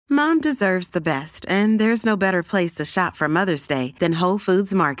Mom deserves the best, and there's no better place to shop for Mother's Day than Whole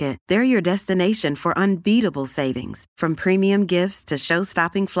Foods Market. They're your destination for unbeatable savings, from premium gifts to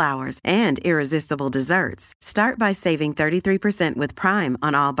show-stopping flowers and irresistible desserts. Start by saving 33% with Prime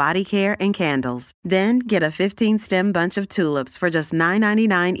on all body care and candles. Then get a 15-stem bunch of tulips for just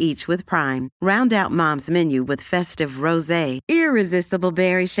 $9.99 each with Prime. Round out Mom's menu with festive rosé, irresistible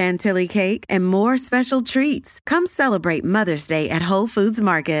berry chantilly cake, and more special treats. Come celebrate Mother's Day at Whole Foods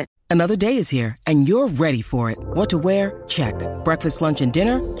Market. Another day is here, and you're ready for it. What to wear? Check. Breakfast, lunch, and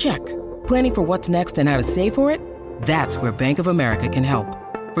dinner? Check. Planning for what's next and how to save for it? That's where Bank of America can help.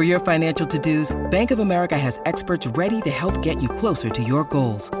 For your financial to-dos, Bank of America has experts ready to help get you closer to your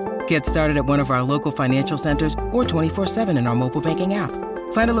goals. Get started at one of our local financial centers or 24/7 in our mobile banking app.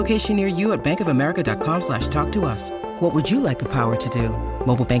 Find a location near you at bankofamerica.com/talktous. What would you like the power to do?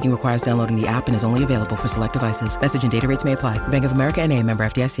 Mobile banking requires downloading the app and is only available for select devices. Message and data rates may apply. Bank of America N.A., member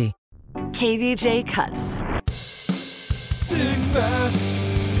FDIC. KVJ Cuts. Think fast.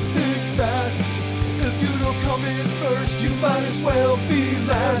 If you don't come in first, you might as well be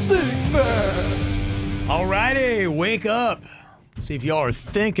last. Think fast. All righty, wake up. See if y'all are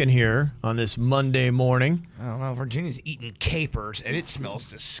thinking here on this Monday morning. I don't know. Virginia's eating capers, and it smells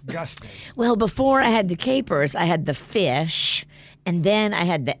disgusting. Well, before I had the capers, I had the fish, and then I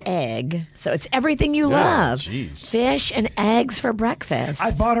had the egg. So it's everything you love. Jeez. Fish and eggs for breakfast. I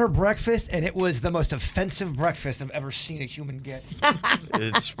bought her breakfast, and it was the most offensive breakfast I've ever seen a human get.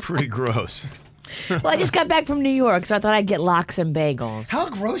 It's pretty gross. Well, I just got back from New York, so I thought I'd get lox and bagels. How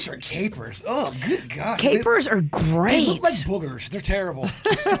gross are capers? Oh, good God. Capers are great. They look like boogers. They're terrible.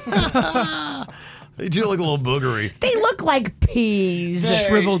 They do look a little boogery. They look like peas.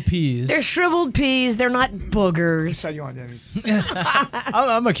 Shriveled peas. They're shriveled peas. They're not boogers. Send you on, Denny's.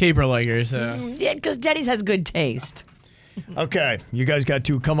 I'm a caper liker, so. Yeah, because Denny's has good taste. Okay, you guys got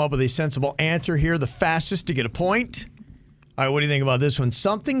to come up with a sensible answer here, the fastest to get a point. All right, what do you think about this one?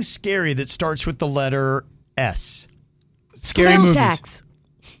 Something scary that starts with the letter S. Scary Sales movies. tax.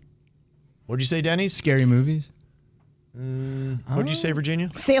 What'd you say, Denny? Scary movies. What'd you say,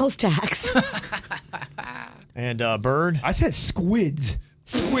 Virginia? Sales tax. And Bird? I said squids.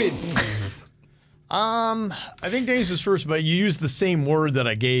 Squid. I think Denny's was first, but you used the same word that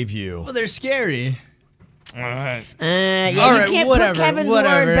I gave you. Well, they're scary. All right. Yeah, All you right, can't whatever, put Kevin's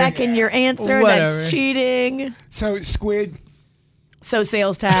whatever. word back in your answer. Whatever. That's cheating. So, squid. So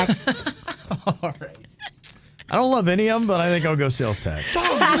sales tax. All right. I don't love any of them, but I think I'll go sales tax.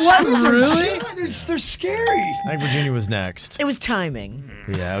 What? Really? They're scary. I think Virginia was next. It was timing.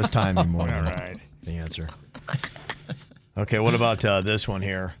 Yeah, it was timing more than All right. the answer. Okay, what about this one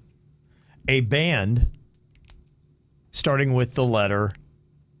here? A band starting with the letter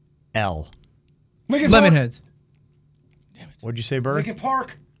L. Lemonheads. What'd you say, Bird? Lincoln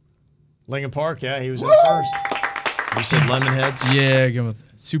Park. Lincoln Park, yeah, he was in first. You said Lemonheads? Yeah, going with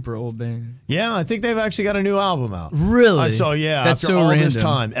super old band. Yeah, I think they've actually got a new album out. Really? I saw, yeah, That's after so all random. this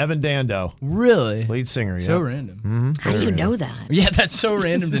time. Evan Dando, Really? lead singer, yeah. So random. How do you know that? Yeah, that's so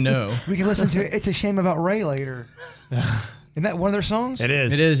random to know. We can listen to It's a Shame About Ray later. Isn't that one of their songs? It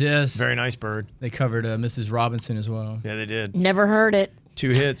is. It is, yes. Very nice, Bird. They covered Mrs. Robinson as well. Yeah, they did. Never heard it.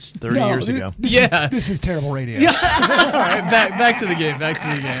 2 hits 30 years ago. This is terrible radio. All right, back to the game.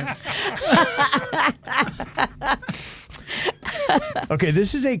 Okay,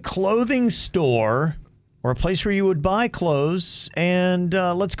 this is a clothing store or a place where you would buy clothes, and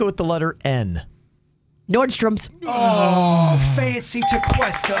let's go with the letter N. Nordstrom's. Oh, fancy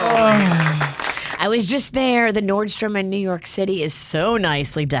Tequesto. I was just there. The Nordstrom in New York City is so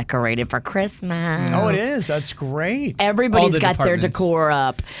nicely decorated for Christmas. Oh, it is. That's great. Everybody's the got their departments. decor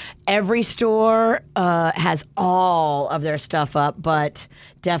up. Every store has all of their stuff up, but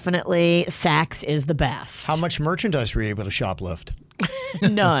definitely Saks is the best. How much merchandise were you able to shoplift?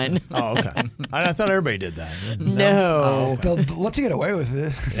 None. Oh, okay. I thought everybody did that. No. okay. Let's get away with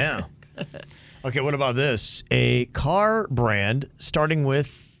it. Yeah. Okay, what about this? A car brand starting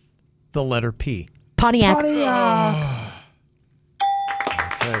with the letter P. Pontiac. Okay,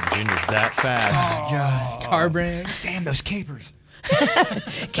 Virginia's that fast. Gosh, car brand. Damn, those capers.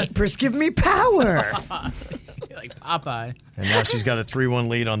 Capers give me power. Like Popeye. And now she's got a 3-1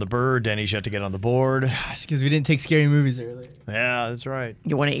 lead on the Bird. Denny's yet to get on the board. Gosh, because we didn't take scary movies earlier. Yeah, that's right.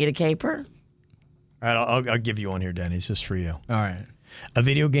 You want to eat a caper? All right, I'll give you one here, Denny's, just for you. All right. A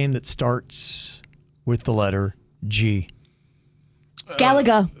video game that starts with the letter G.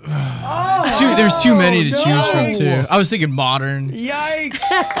 Galaga. There's too many to choose from, too. I was thinking modern. Yikes!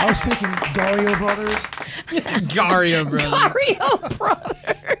 I was thinking Gario Brothers. Gario, brother. Mario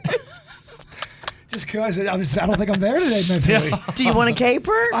Brothers. Just because I don't think I'm there today mentally. Do you want a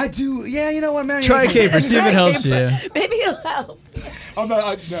caper? I do. Yeah, you know what, man? Try a caper, see if it helps you. Maybe it'll help. I'm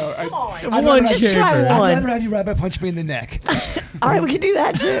not. No. Come on. Just try caper. I'd one. rather have you rabbit punch me in the neck. All right, we can do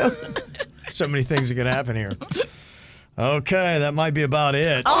that too. So many things that could happen here. Okay, that might be about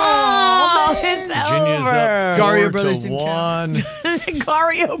it. Oh, it's Virginia's over. up Gario 4 brothers to didn't 1.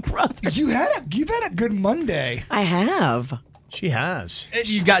 Gario brothers. You've had a good Monday. I have. She has.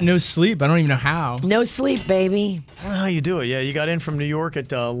 You got no sleep. I don't even know how. No sleep, baby. I don't know how you do it. Yeah, you got in from New York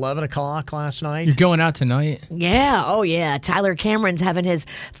at 11 o'clock last night. You're going out tonight. Yeah. Oh, yeah. Tyler Cameron's having his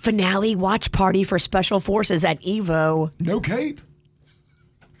finale watch party for Special Forces at Evo. No cape.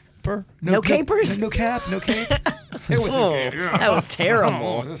 No capers? No cap. No cape. It was That was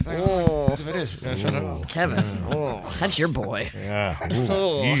terrible. Kevin. Kevin. That's your boy. Yeah.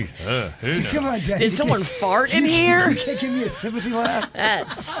 Come on, Dad. Did someone fart in here? You can't give me a sympathy laugh. That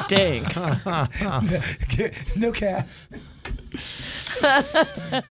stinks. No cap.